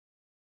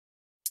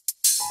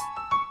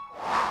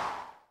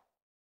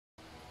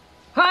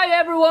Hi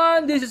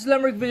everyone, this is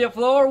Lemric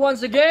Villaflor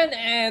once again,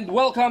 and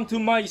welcome to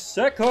my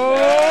second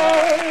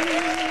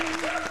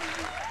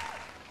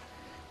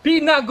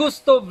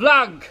Pinagusto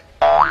vlog.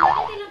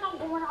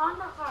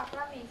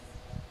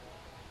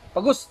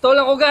 Pagusto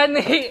lang ko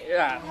gani.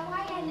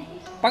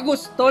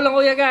 Pagusto lang ko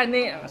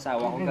gani. Ang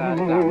asawa ko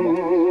gani.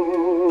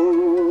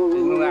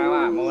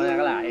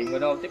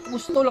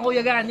 Pagusto lang ko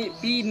gani.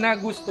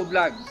 Pinagusto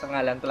vlog. Sa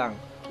ngalan to lang.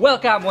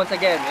 Welcome once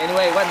again.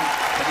 Anyway, once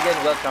again,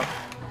 welcome.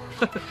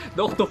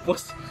 The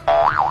octopus.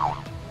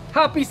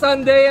 Happy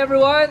Sunday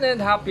everyone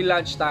and happy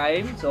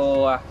lunchtime.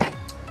 So,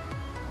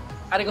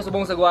 ari ko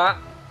subong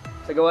sagwa.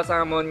 Sagawa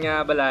sa amon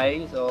nga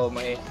balay. So,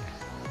 may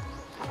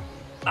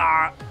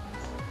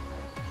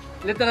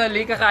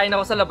literally kakain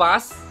ako sa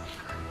labas.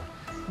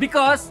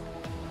 Because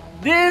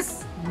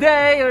this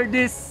day or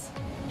this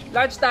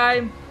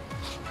lunchtime,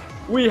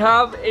 we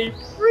have a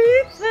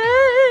free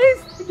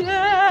taste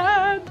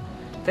again.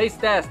 Taste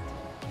test.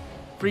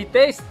 Free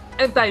taste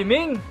and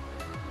timing.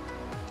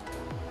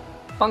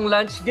 Pang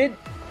lunch gid.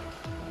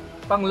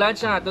 Pang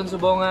lunch nga aton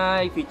subong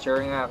nga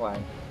i-feature nga kwan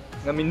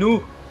nga menu.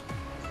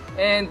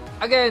 And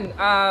again,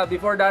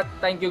 before that,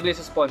 thank you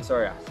guys sa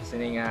sponsor sa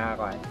sining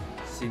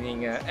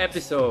sining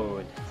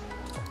episode.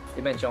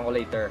 I-mention ko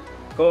later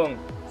kung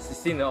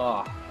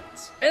sino.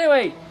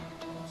 Anyway,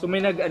 so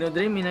may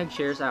may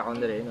nag-share sa akon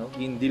dire, no?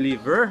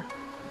 Deliver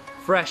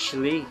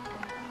freshly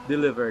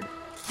delivered.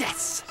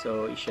 Yes.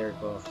 So i-share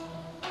ko.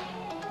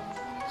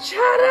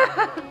 Shut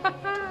up.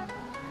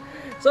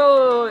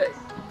 So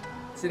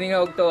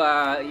siningawag to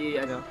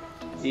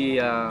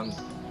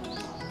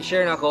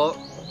i-share na ko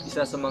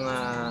isa sa mga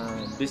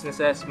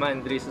businesses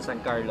man diri sa San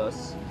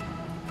Carlos.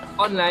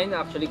 Online,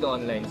 actually go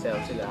online sell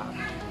sila.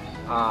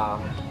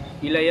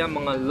 Ilaya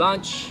mga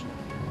lunch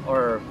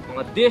or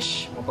mga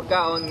dish, mga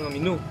pagkaon, mga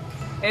menu.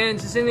 And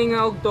sa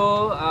siningawag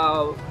to,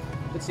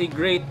 it's a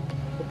great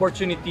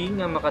opportunity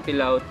nga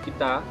makatilaw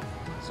kita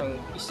sa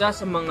isa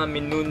sa mga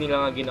menu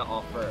nila nga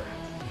gina-offer.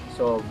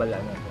 So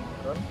bala na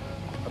to.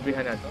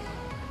 Abrihan na to.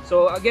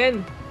 So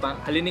again,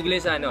 halinig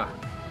sa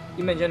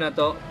i-mention na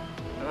to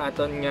ang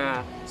aton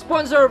nga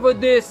sponsor for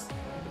this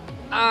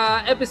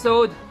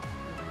episode.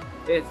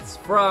 It's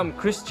from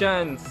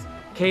Christian's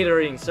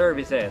Catering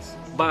Services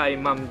by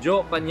Ma'am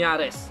Jo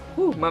Panyares.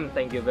 Ma'am,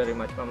 thank you very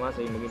much mama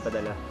sa imong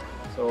padala.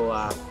 So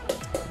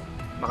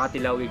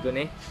makatilawi ko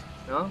ni,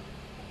 no?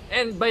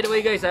 And by the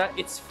way guys,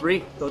 it's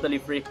free, totally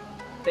free.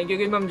 Thank you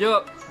kay Ma'am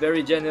Jo,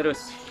 very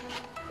generous.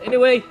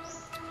 Anyway,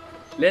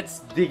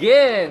 let's dig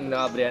in.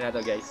 Nakabrihan na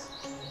to guys.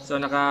 So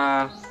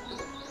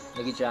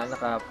lagi siya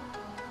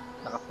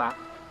naka-pack.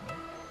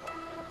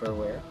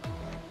 Tupperware.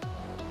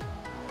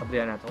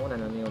 Nakabrihan na to. Una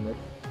na yun.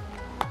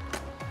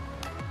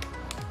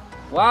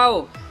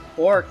 Wow!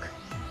 Pork.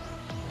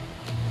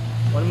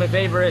 One of my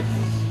favorites.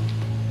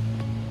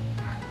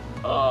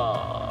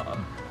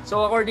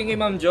 So according kay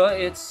Ma'am Jo,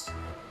 it's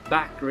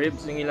back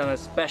ribs. Yung ilang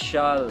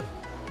special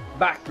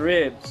back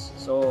ribs.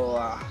 So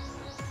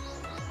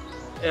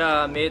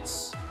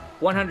it's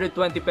 120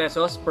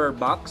 pesos per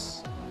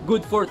box.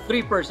 Good for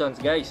 3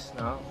 persons, guys.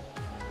 No?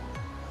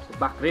 So,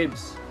 back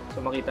ribs.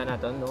 So, makita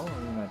natin, no?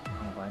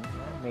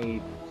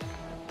 May,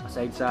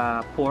 aside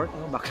sa pork,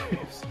 no? Back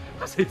ribs.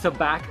 Aside sa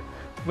back,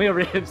 may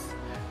ribs.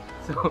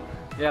 So,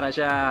 yara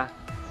siya,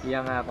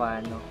 yung,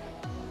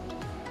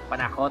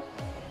 panakot.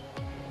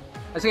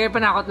 Sige,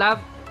 panakot,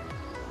 love.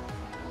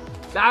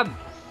 Love!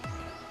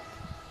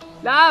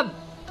 Love!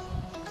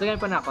 Sige,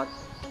 panakot.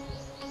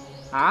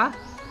 Ha?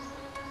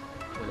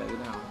 Wala,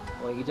 yun na ako.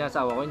 Okay, dyan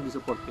sa awa ko, hindi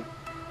supportive.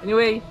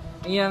 Anyway,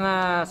 yung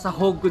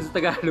sahog ko sa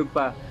Tagalog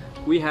pa,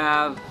 we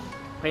have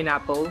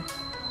pineapple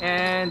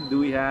and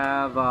we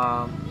have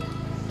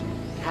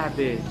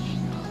cabbage,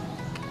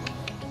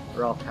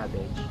 raw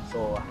cabbage.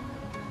 So,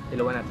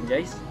 ilawan natin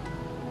guys.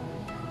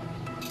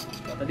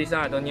 Tadi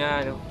sa atin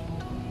yan,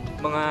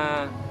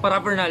 mga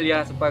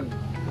paraphernalia sa pag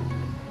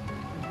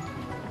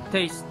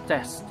taste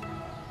test.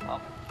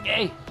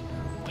 Okay.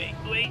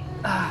 Wait.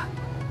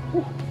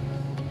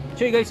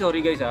 Sorry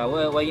guys,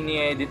 why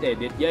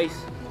ni-edit guys.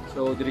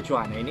 So,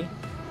 diretsuhan na ini.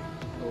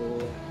 So,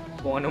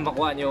 kung anong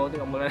makuha nyo,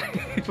 tingnan mo na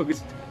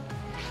pag-gusto.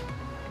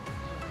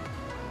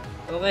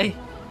 Okay.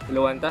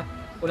 Ilawan ta.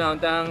 Unahon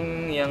ta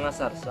ang iyang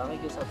sarsa. Kaya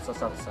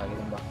sarsa.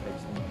 Itong back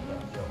ribs na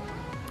yun.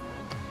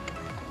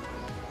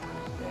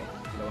 Okay.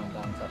 Ilawan ta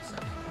ang sarsa.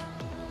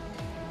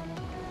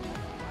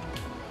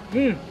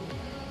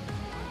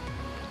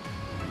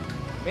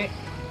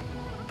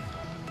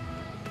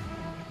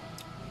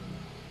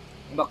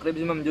 Back ribs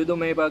ni Ma'am Judo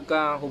may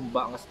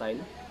pagka-humba nga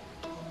style.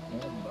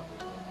 Humba.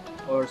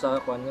 Or sa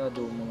kanya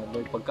do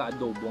mga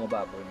pagka-adobo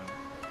nga baboy.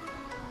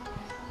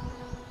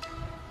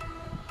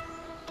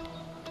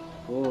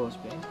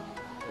 Spin.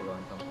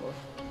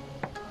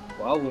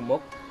 Wow,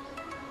 humok.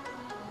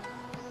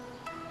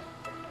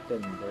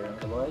 Tender ang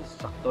guys.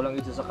 Sakto lang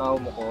ito sa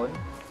kahumokon.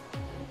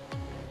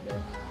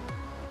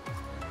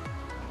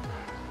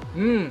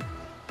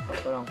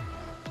 Sakto lang.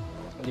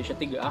 Hindi siya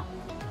tiga.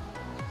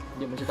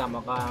 Hindi mo siya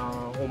tama ka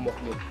humok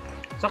yun.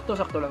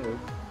 Sakto-sakto lang yun.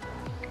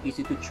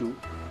 Easy to chew.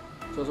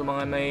 So sa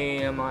mga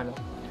may mga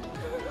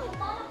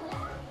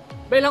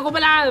Bailang ko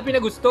pala,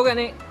 pinagusto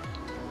gani.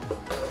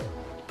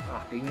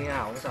 Tingin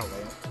niya ako sa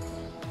kayo.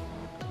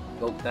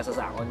 Gawta sa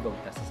sakon,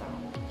 gawta sa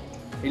sakon.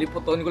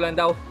 Piliputon ko lang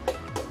daw.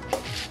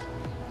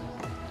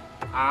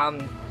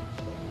 Alam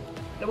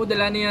mo,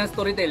 dala niya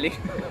storytelling.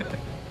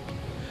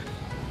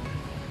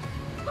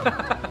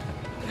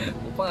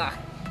 Upa nga.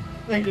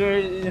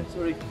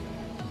 Sorry.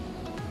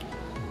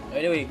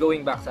 Anyway,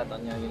 going back sa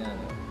aton niya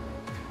ginano.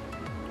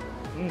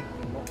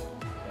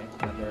 Okay,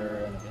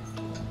 another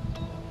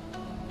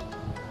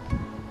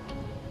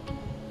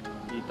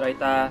i-try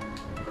ta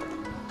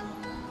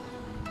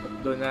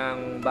doon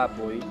ng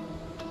baboy,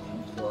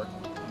 pork,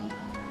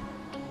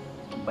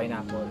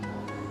 pineapple,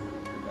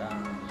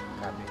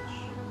 cabbage.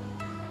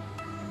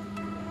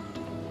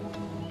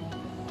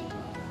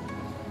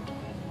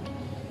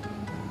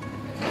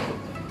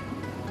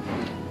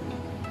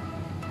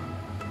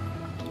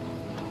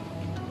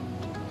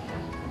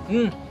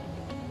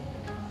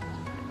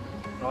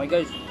 Okay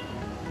guys,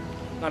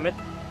 namit.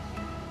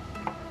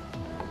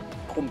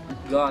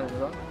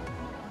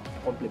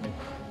 Compliment.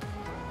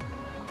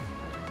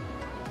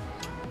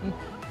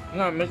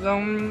 Namit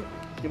lang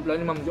timpla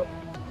ni Ma'am Jo.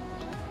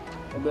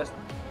 The best.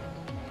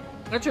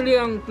 Actually,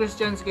 ang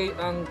Christian's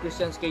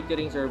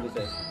Catering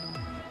Services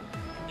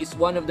is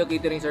one of the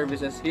catering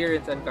services here in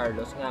San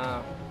Carlos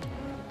na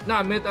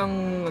namit ang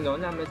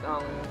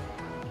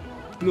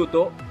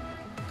luto.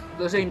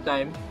 At the same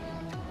time,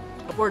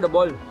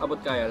 affordable, abot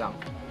kaya lang.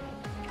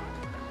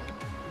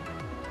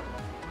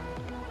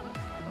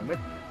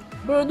 Namit.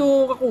 Pero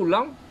do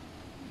kakulang.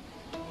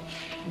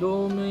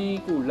 Do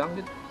may kulang.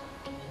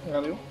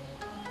 Ngayon.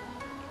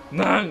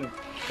 Nang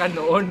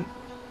kanoon.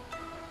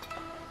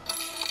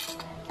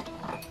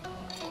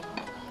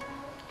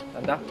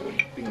 Tanda,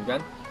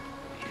 pinggan.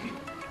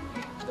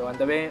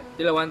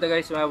 Tilawanta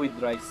guys with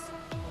rice.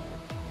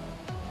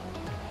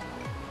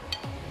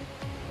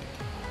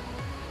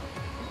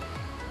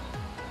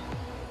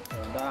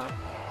 Tanda.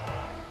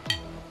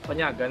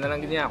 Panyaga na lang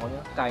ganyan ako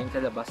niya. Kain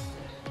sa labas.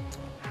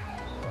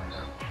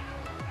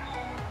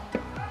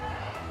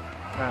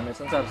 May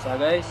isang sarsa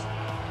guys.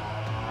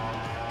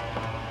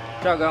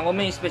 Tsaka ako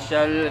may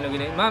special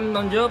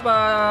Ma'am Jo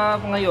pa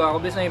ngayon ako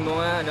bisay mo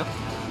nga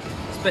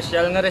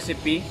special nga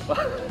recipe.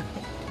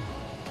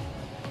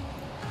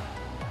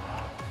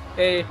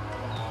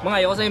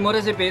 Mga ko sa imo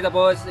recipe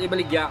tapos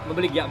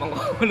mabaligya man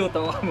ko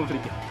luto ko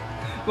mabaligya.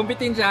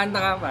 Kompetensyahan ta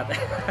ka pate.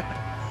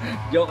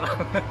 Joke lang.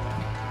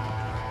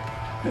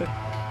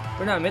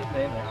 Pernamit na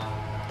yun.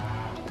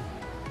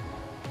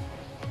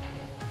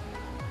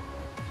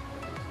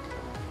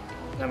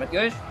 Namit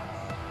guys.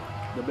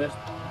 The best.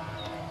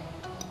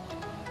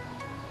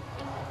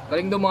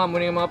 Galing daw mga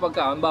muna yung mga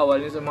pagkaon,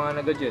 bawal din sa mga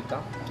nag-gadget, ha?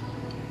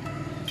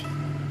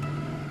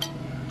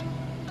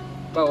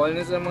 Bawal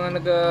din sa mga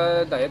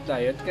nag-diet,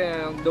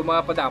 kaya daw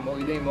mga padamo,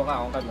 hindi mo ka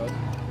akong kanod.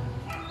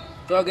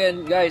 So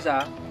again, guys,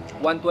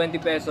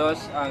 120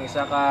 pesos ang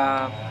isa ka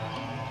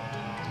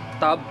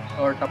tub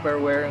or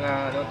Tupperware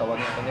nga, tawag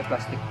nito ni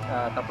plastic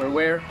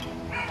Tupperware.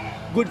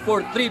 Good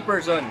for 3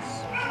 persons.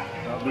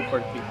 Good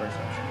for 3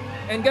 persons.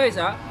 And guys,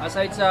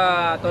 aside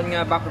sa ton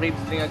nga back ribs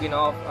din nga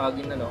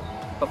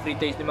pa-free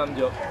taste ni Ma'am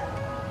Jo.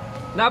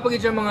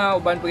 Napagid siya mga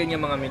uban pagid nga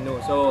mga menu.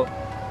 So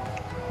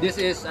this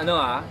is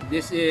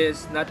this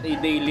is not a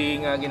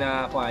daily nga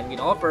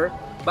gina-offer,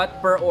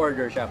 but per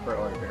order siya, per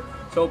order.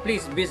 So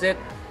please visit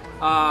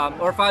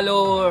or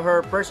follow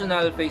her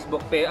personal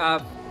Facebook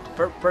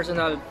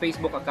personal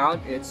Facebook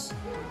account. It's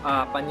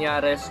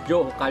Panyares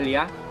Jo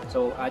Hukalia.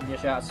 So add niyo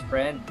siya as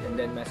friend and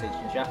then message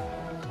niyo siya.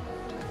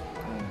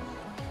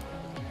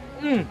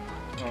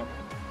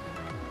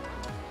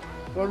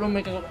 Pero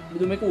may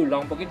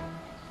kulang pagit.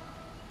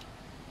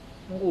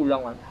 Ang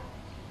kulang man.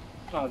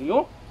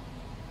 Mario?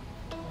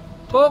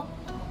 Kok!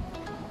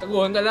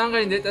 Taguhan ka lang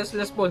kayo, hindi tas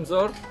na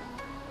sponsor.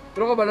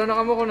 Pero kabalo na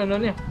kamo ko na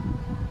nun eh.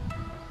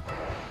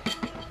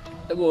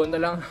 Taguhan na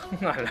lang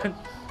ngalan.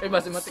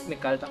 Base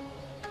ma-technical ta.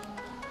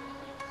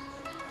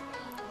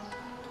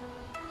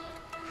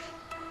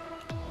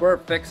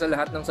 Perfect sa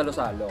lahat ng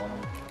salo-salo.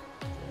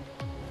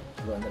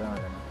 Taguhan na lang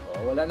ngalan.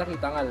 Wala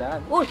nakita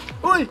ngalan. Uy!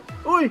 Uy!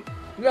 Uy!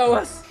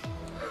 Gawas!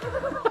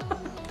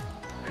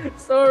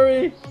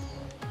 Sorry.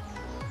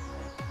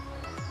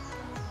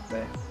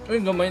 Uy,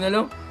 gamay na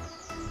lang.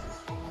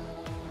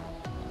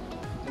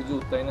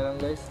 Nagutay na lang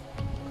guys.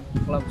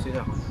 Clumsy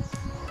na ako.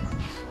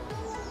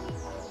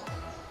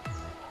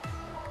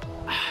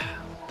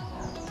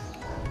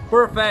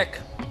 Perfect.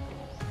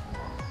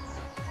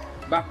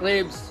 Back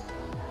ribs,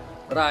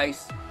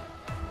 rice,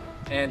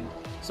 and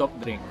soft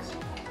drinks.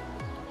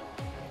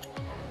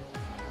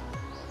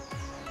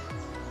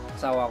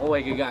 Asawa ko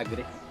ay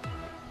giga-agree.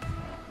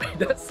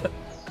 That's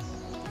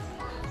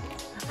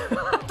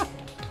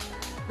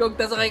kung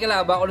ta sa kay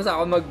kalaba ko na sa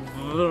ako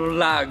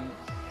mag-vlog.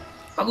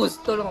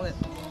 Pagusto lang ako.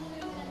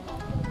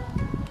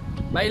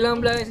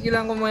 Bailang vlog, sige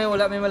lang kung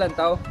wala may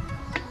malantaw.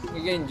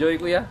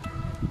 Nag-enjoy ko ya.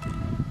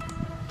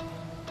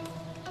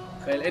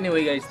 Well,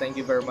 anyway guys, thank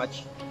you very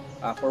much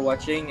for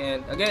watching,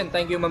 and again,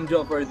 thank you Ma'am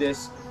Jo for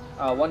this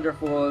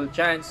wonderful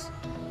chance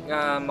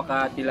nga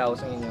makatilaw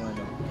sa inyong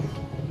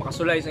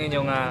makasulay sa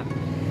inyong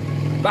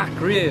back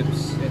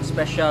ribs and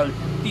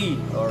specialty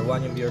or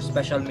one of your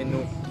special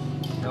menu,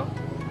 no?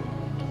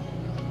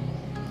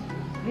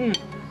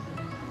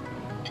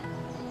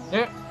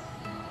 Yeah.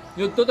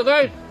 Good to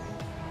guys.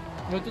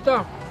 Good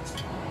to.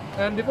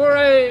 And before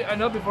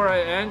I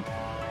end,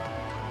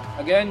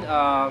 again,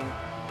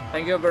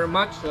 thank you very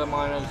much sa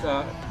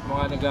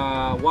mga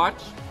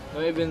nag-watch. No,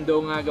 even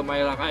though nga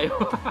gamay lang kayo.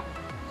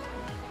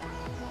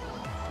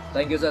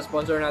 Thank you sa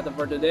sponsor natin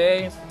for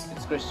today.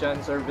 It's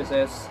Christian's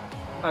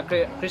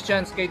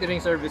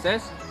Catering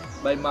Services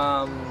by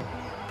Ma'am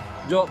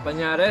Jo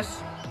Pañares.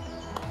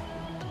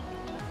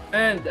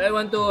 And I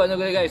want to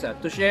guys,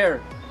 to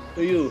share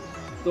to you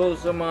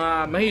sa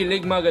mga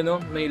mahilig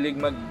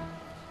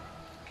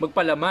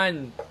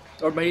magpalaman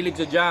or mahilig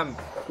sa jam.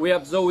 We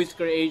have Zoe's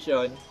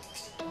Creation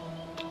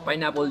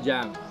pineapple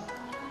jam.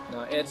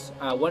 No, it's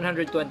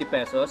 120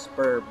 pesos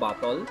per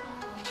bottle.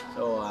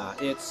 So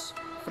it's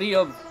free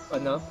of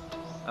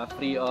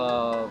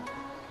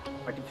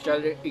artificial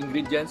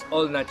ingredients,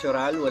 all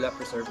natural, wala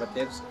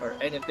preservatives or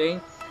anything.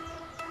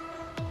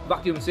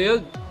 Vacuum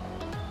sealed,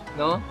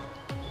 no?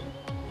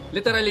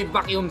 Literally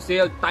vacuum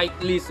sealed,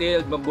 tightly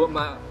sealed.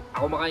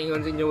 Ako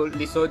makaingon sa inyo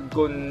lisod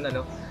kun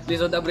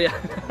lisod abrian.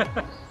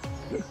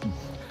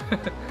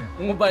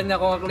 Umuban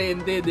na ako nga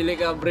kliyente, dili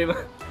ka abre.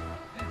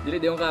 Dili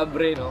di yung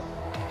ka-abre, no?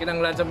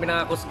 Kinanglan sa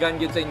pinakakusgan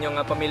gyud sa inyo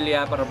nga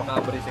pamilya para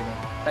maka-abre sa inyo.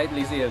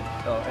 Tightly sealed.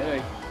 So,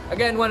 anyway.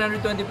 Again,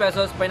 120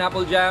 pesos,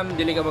 pineapple jam,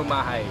 dili ka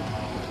magmahay.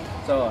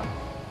 So,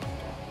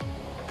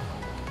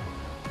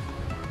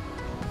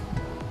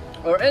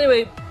 or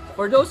anyway,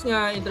 for those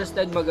nga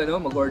interested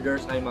mag-order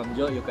sa Ma'am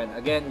Jo, you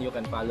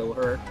can follow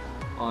her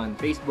on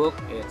Facebook.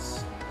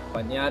 It's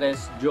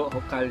Pañares Jo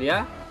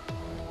Hocalia,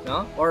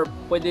 no? Or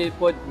pwede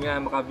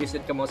nga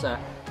maka-visit ka mo sa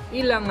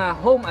ilang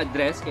home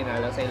address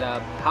kinala sa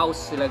ilang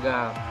house sila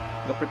ga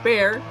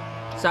prepare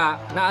sa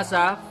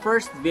naasa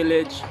First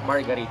Village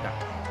Margarita.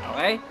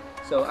 Okay?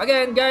 So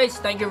again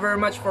guys, thank you very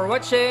much for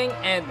watching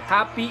and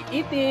happy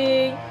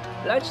eating!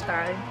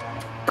 Lunchtime!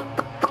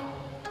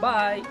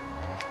 Bye!